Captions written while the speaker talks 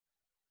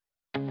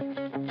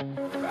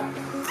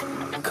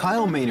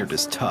Kyle Maynard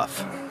is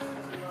tough.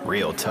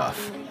 Real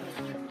tough.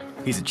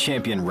 He's a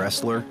champion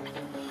wrestler.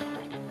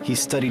 He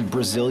studied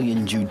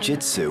Brazilian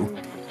Jiu-Jitsu.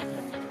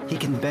 He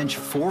can bench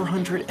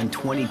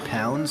 420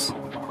 pounds.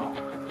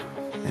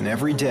 And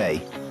every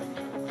day,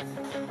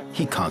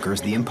 he conquers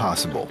the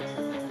impossible.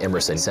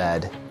 Emerson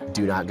said,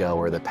 "Do not go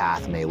where the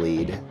path may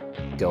lead.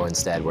 Go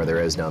instead where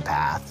there is no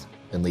path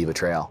and leave a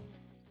trail."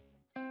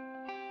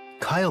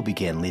 Kyle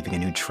began leaving a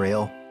new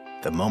trail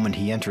the moment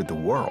he entered the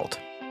world.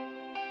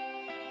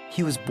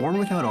 He was born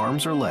without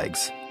arms or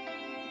legs,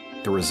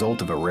 the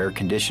result of a rare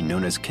condition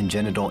known as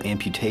congenital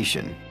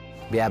amputation.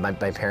 Yeah, my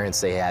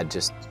parents, they had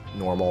just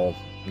normal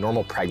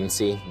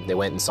pregnancy. They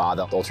went and saw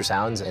the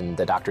ultrasounds, and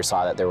the doctor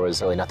saw that there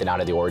was really nothing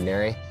out of the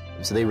ordinary.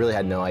 So they really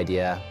had no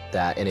idea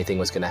that anything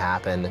was going to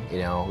happen,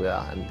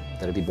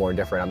 that I'd be born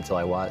different until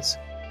I was.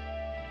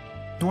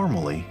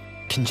 Normally,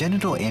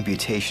 congenital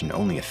amputation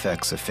only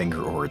affects a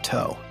finger or a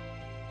toe.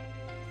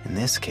 In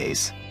this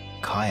case,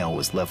 Kyle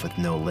was left with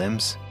no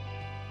limbs,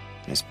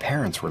 and his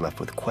parents were left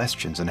with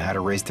questions on how to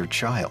raise their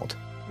child.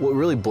 What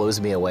really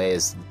blows me away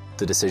is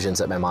the decisions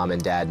that my mom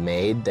and dad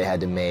made. They had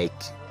to make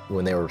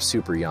when they were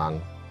super young.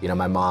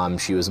 My mom,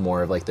 she was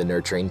more of like the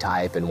nurturing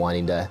type and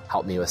wanting to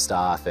help me with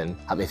stuff and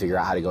help me figure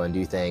out how to go and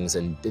do things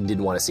and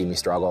didn't want to see me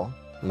struggle.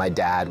 My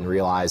dad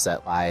realized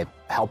that by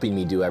helping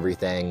me do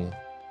everything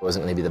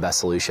wasn't going to be the best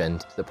solution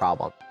to the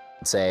problem.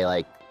 Say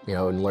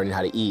in learning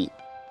how to eat,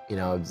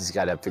 he's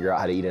got to figure out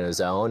how to eat on his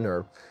own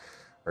or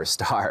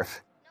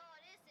starve.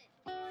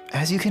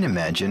 As you can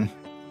imagine,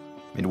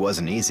 it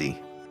wasn't easy,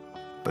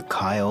 but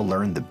Kyle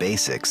learned the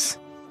basics,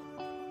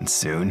 and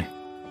soon,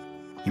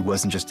 he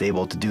wasn't just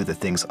able to do the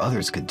things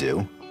others could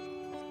do,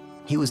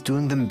 he was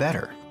doing them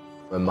better.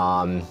 My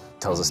mom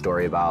tells a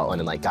story about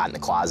when I got in the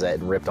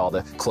closet and ripped all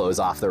the clothes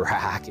off the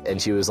rack,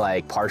 and she was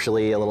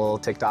partially a little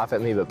ticked off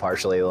at me, but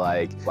partially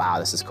wow,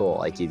 this is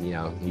cool,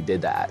 you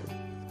did that.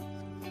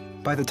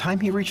 By the time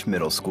he reached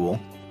middle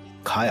school,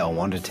 Kyle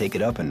wanted to take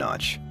it up a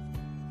notch.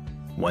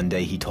 One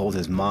day he told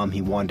his mom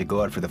he wanted to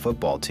go out for the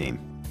football team.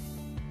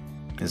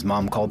 His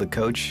mom called the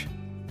coach,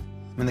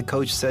 and the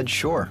coach said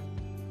sure.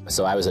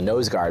 So I was a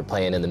nose guard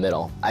playing in the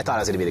middle. I thought I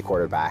was going to be the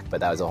quarterback, but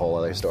that was a whole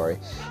other story.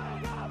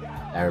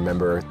 I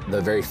remember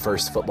the very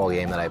first football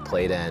game that I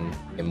played in,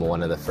 and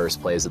one of the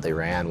first plays that they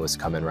ran was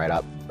coming right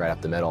up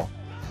the middle.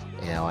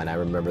 And I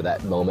remember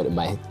that moment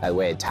the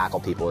way I'd tackle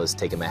people is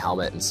taking my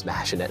helmet and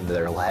smashing it into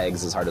their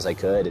legs as hard as I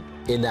could.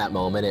 In that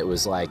moment, it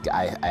was like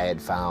I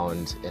had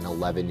found an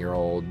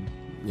 11-year-old,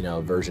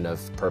 version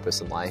of purpose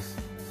in life.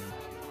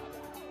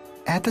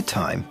 At the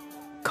time,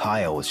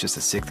 Kyle was just a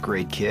 6th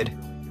grade kid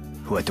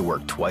who had to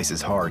work twice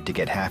as hard to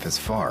get half as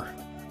far.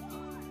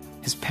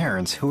 His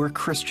parents, who were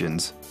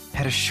Christians,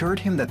 had assured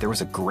him that there was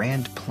a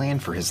grand plan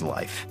for his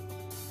life.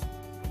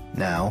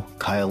 Now,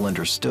 Kyle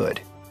understood.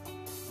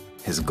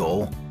 His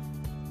goal?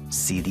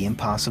 See the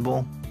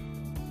impossible,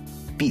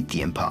 beat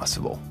the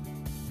impossible.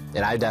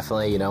 And I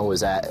definitely,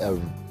 was at a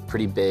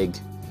pretty big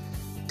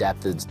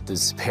depth of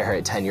despair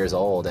at 10 years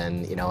old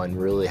and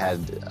really had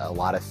a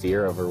lot of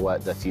fear over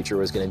what the future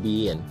was going to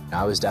be. And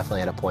I was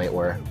definitely at a point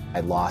where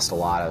I'd lost a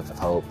lot of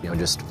hope,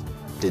 just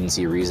didn't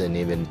see a reason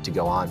even to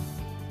go on.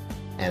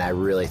 And I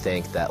really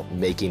think that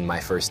making my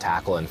first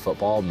tackle in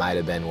football might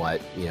have been what,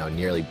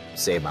 nearly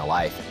saved my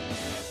life.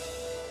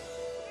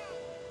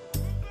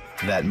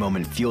 That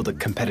moment fueled a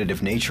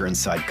competitive nature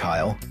inside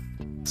Kyle.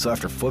 So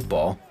after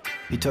football,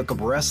 he took up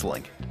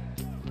wrestling.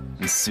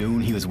 And soon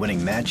he was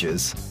winning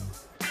matches.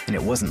 And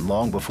it wasn't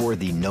long before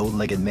the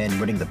no-legged man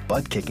winning the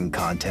butt-kicking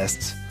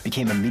contests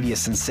became a media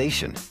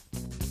sensation.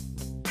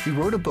 He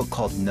wrote a book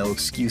called No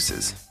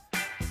Excuses.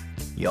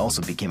 He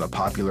also became a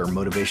popular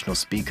motivational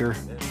speaker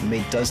and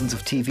made dozens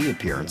of TV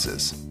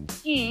appearances.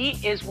 He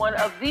is one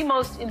of the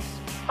most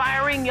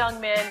inspiring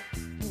young men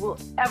you will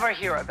ever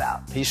hear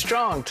about. He's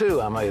strong, too,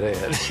 I might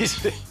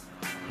add.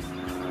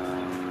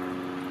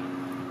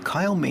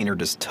 Kyle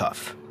Maynard is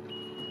tough.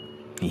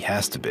 He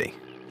has to be.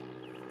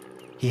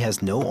 He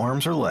has no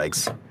arms or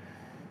legs,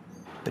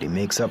 but he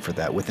makes up for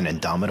that with an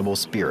indomitable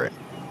spirit,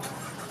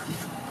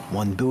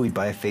 one buoyed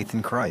by a faith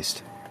in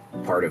Christ.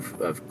 Part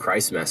of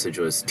Christ's message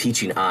was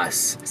teaching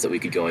us so that we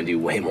could go and do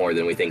way more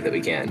than we think that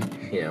we can.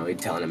 He's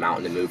telling a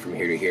mountain to move from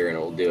here to here and it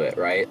will do it,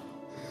 right?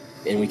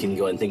 And we can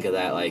go and think of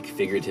that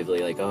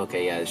figuratively, oh,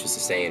 okay, yeah, it's just a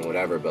saying,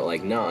 whatever.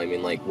 But no,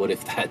 what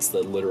if that's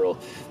the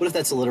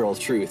literal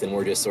truth and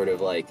we're just sort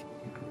of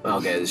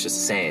okay, it's just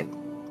a saying.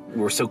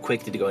 We're so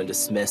quick to go and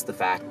dismiss the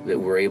fact that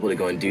we're able to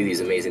go and do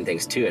these amazing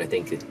things too. And I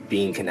think that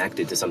being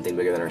connected to something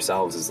bigger than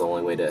ourselves is the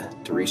only way to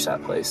reach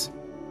that place.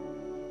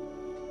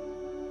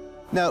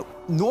 Now,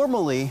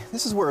 normally,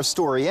 this is where a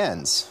story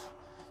ends.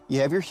 You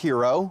have your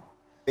hero,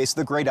 faces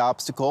the great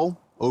obstacle,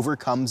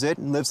 overcomes it,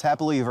 and lives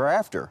happily ever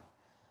after.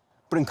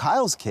 But in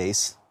Kyle's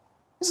case,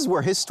 this is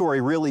where his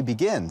story really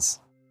begins.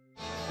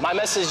 My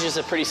message is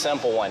a pretty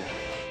simple one.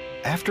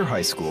 After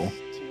high school,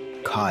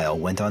 Kyle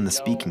went on the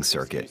speaking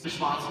circuit.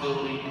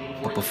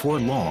 But before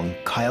long,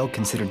 Kyle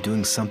considered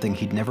doing something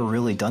he'd never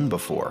really done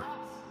before.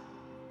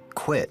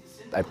 quit.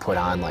 I put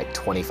on like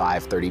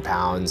 25, 30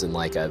 pounds in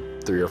like a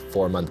 3 or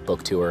 4 month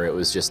book tour. It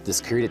was just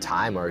this period of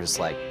time where I was just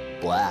like,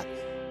 blah.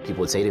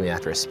 People would say to me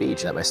after a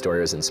speech that my story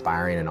was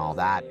inspiring and all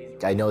that.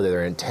 I know that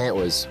their intent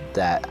was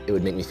that it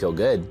would make me feel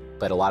good,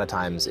 but a lot of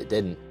times it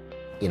didn't.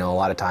 You know, a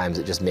lot of times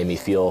it just made me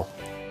feel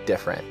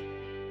different.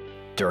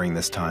 During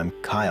this time,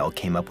 Kyle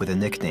came up with a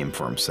nickname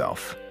for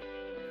himself,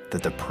 the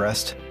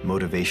Depressed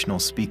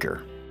Motivational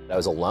Speaker. I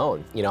was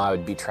alone. You know, I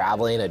would be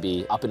traveling, I'd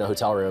be up in a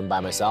hotel room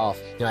by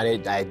myself. You know,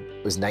 I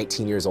was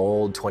 19 years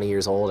old, 20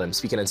 years old, and I'm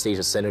speaking on stage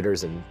with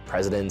senators and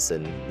presidents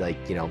and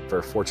like, you know,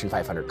 for Fortune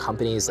 500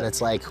 companies. And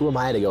it's like, who am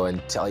I to go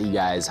and tell you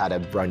guys how to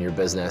run your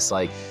business?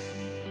 Like,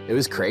 it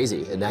was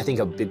crazy. And I think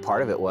a big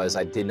part of it was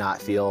I did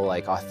not feel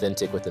like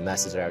authentic with the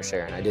message that I was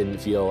sharing. I didn't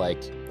feel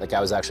like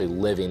I was actually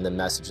living the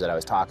message that I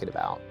was talking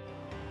about.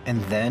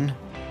 And then,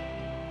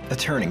 a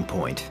turning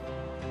point.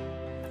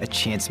 A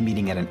chance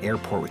meeting at an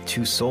airport with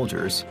 2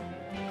 soldiers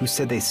who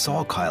said they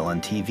saw Kyle on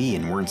TV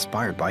and were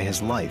inspired by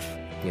his life.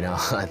 You know,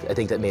 I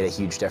think that made a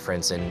huge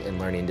difference in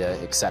learning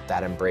to accept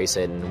that, embrace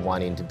it, and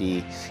wanting to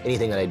be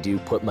anything that I do,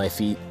 put my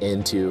feet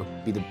into,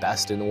 be the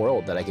best in the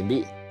world that I can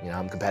be. You know,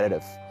 I'm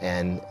competitive,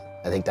 and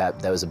I think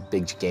that was a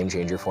big game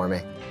changer for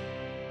me.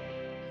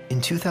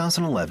 In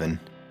 2011,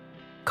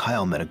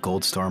 Kyle met a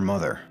Gold Star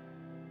mother.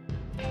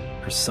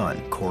 Her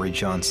son, Corey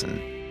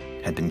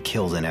Johnson, had been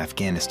killed in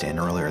Afghanistan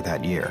earlier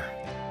that year.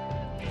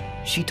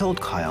 She told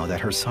Kyle that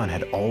her son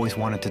had always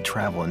wanted to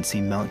travel and see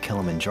Mount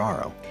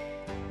Kilimanjaro.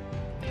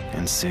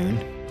 And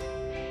soon,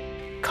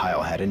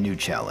 Kyle had a new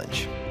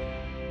challenge.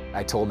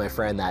 I told my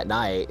friend that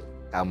night,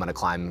 I'm gonna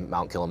climb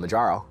Mount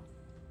Kilimanjaro.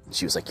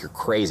 She was like, you're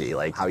crazy.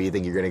 Like, how do you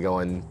think you're gonna go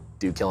and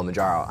do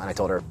Kilimanjaro? And I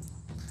told her,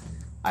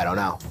 I don't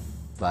know,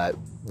 but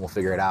we'll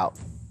figure it out.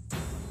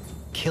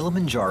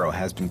 Kilimanjaro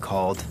has been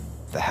called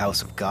the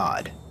House of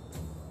God.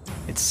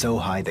 It's so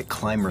high that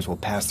climbers will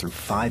pass through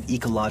 5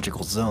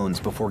 ecological zones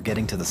before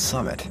getting to the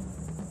summit.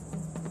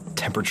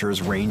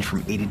 Temperatures range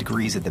from 80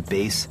 degrees at the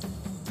base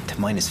to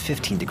minus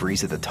 15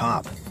 degrees at the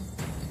top.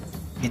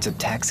 It's a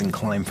taxing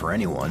climb for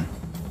anyone,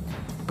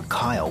 but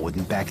Kyle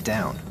wouldn't back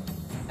down.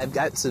 I've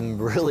got some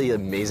really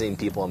amazing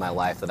people in my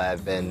life that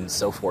I've been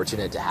so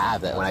fortunate to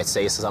have, that when I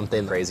say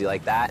something crazy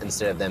like that,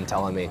 instead of them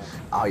telling me,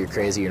 oh, you're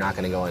crazy, you're not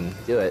gonna go and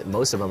do it,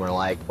 most of them are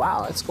like,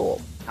 wow, that's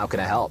cool. How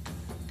can I help?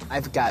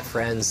 I've got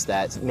friends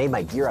that made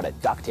my gear out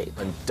of duct tape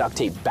and duct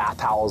tape bath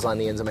towels on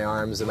the ends of my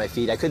arms and my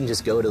feet. I couldn't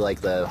just go to like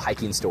the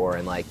hiking store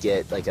and like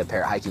get like a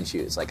pair of hiking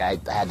shoes. Like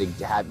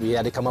we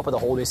had to come up with a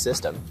whole new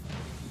system.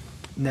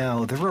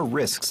 Now, there are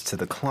risks to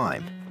the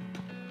climb.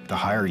 The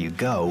higher you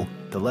go,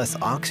 the less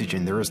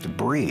oxygen there is to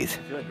breathe.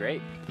 Feeling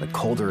great. The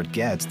colder it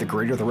gets, the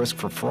greater the risk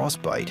for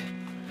frostbite.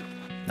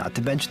 Not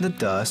to mention the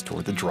dust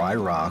or the dry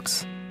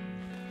rocks.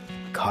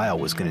 Kyle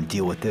was going to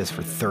deal with this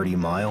for 30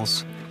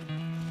 miles,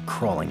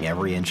 crawling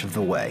every inch of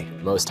the way.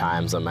 Most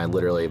times,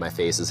 literally, my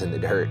face is in the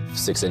dirt,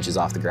 6 inches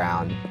off the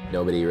ground.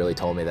 Nobody really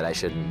told me that I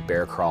shouldn't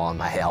bear crawl on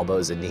my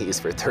elbows and knees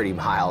for 30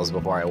 miles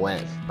before I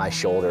went. My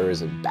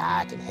shoulders and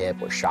back and hip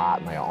were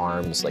shot. My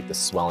arms, like the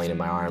swelling in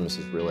my arms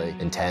was really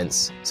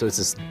intense. So it's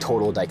this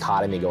total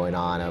dichotomy going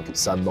on of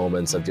some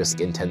moments of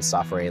just intense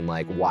suffering,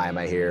 like, why am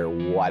I here?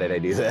 Why did I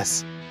do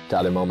this? To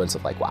other moments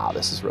of like, wow,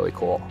 this is really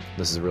cool.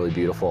 This is really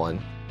beautiful,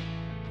 and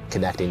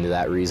connecting to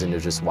that reason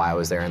of just why I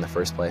was there in the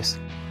first place.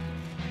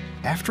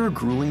 After a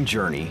grueling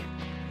journey,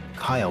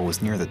 Kyle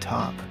was near the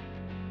top.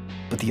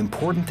 But the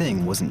important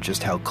thing wasn't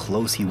just how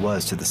close he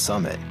was to the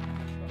summit.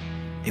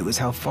 It was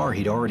how far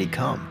he'd already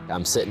come.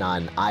 I'm sitting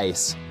on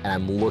ice, and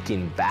I'm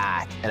looking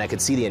back, and I could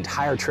see the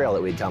entire trail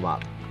that we'd come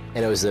up.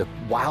 And it was the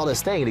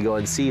wildest thing to go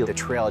and see. The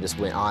trail just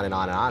went on and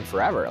on and on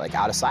forever, like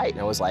out of sight.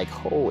 And I was like,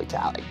 holy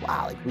cow, like,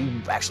 wow, like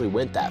we actually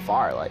went that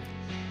far. Like,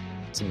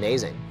 it's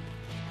amazing.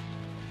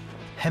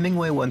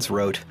 Hemingway once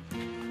wrote,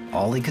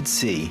 all he could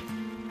see,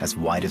 as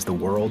wide as the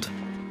world,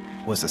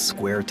 was the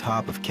square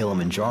top of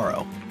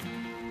Kilimanjaro.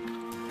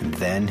 And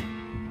then,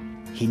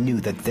 he knew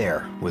that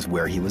there was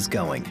where he was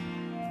going.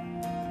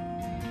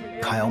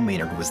 Kyle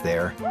Maynard was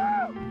there,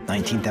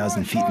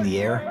 19,000 feet in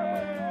the air,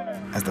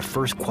 as the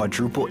first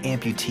quadruple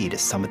amputee to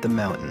summit the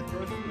mountain.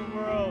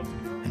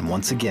 And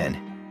once again,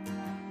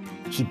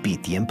 he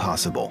beat the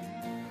impossible.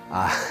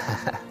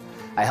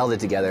 I held it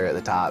together at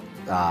the top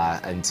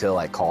until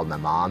I called my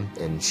mom,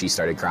 and she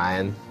started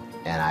crying,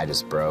 and I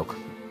just broke.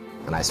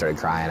 And I started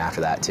crying after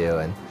that too,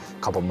 and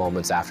a couple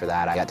moments after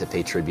that, I got to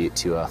pay tribute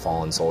to a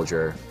fallen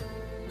soldier.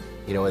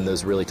 You know, in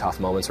those really tough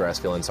moments where I was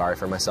feeling sorry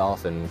for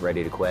myself and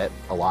ready to quit,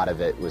 a lot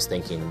of it was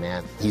thinking,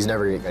 man, he's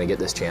never gonna get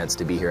this chance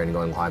to be here and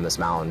go and climb this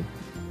mountain.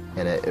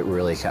 And it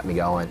really kept me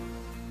going.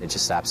 It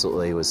just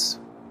absolutely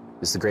was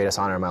the greatest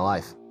honor of my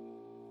life.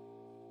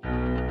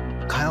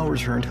 Kyle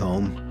returned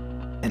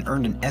home and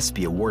earned an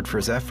ESPY award for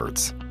his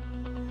efforts.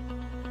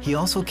 He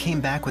also came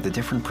back with a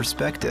different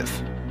perspective.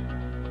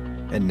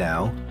 And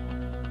now,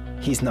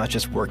 he's not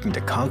just working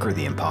to conquer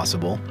the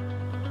impossible,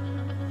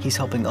 he's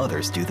helping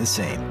others do the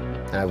same.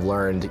 And I've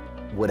learned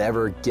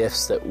whatever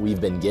gifts that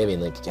we've been giving,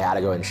 like, you gotta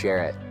go and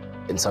share it.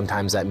 And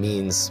sometimes that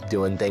means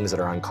doing things that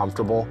are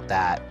uncomfortable,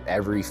 that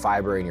every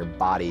fiber in your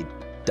body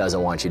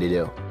doesn't want you to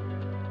do.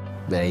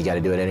 Then you got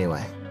to do it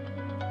anyway.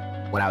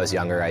 When I was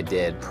younger, I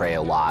did pray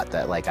a lot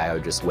that like I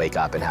would just wake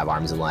up and have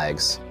arms and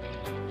legs.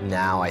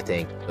 Now I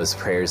think those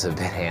prayers have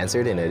been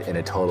answered in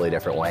a totally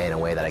different way, in a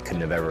way that I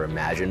couldn't have ever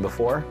imagined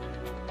before.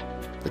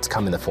 It's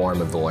come in the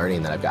form of the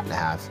learning that I've gotten to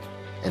have,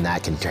 and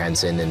that can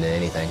transcend into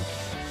anything.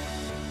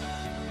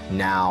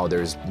 Now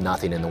there's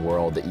nothing in the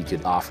world that you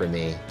could offer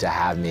me to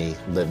have me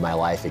live my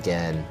life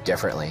again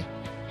differently.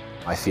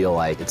 I feel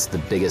like it's the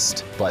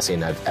biggest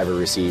blessing I've ever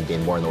received,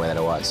 being born the way that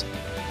I was.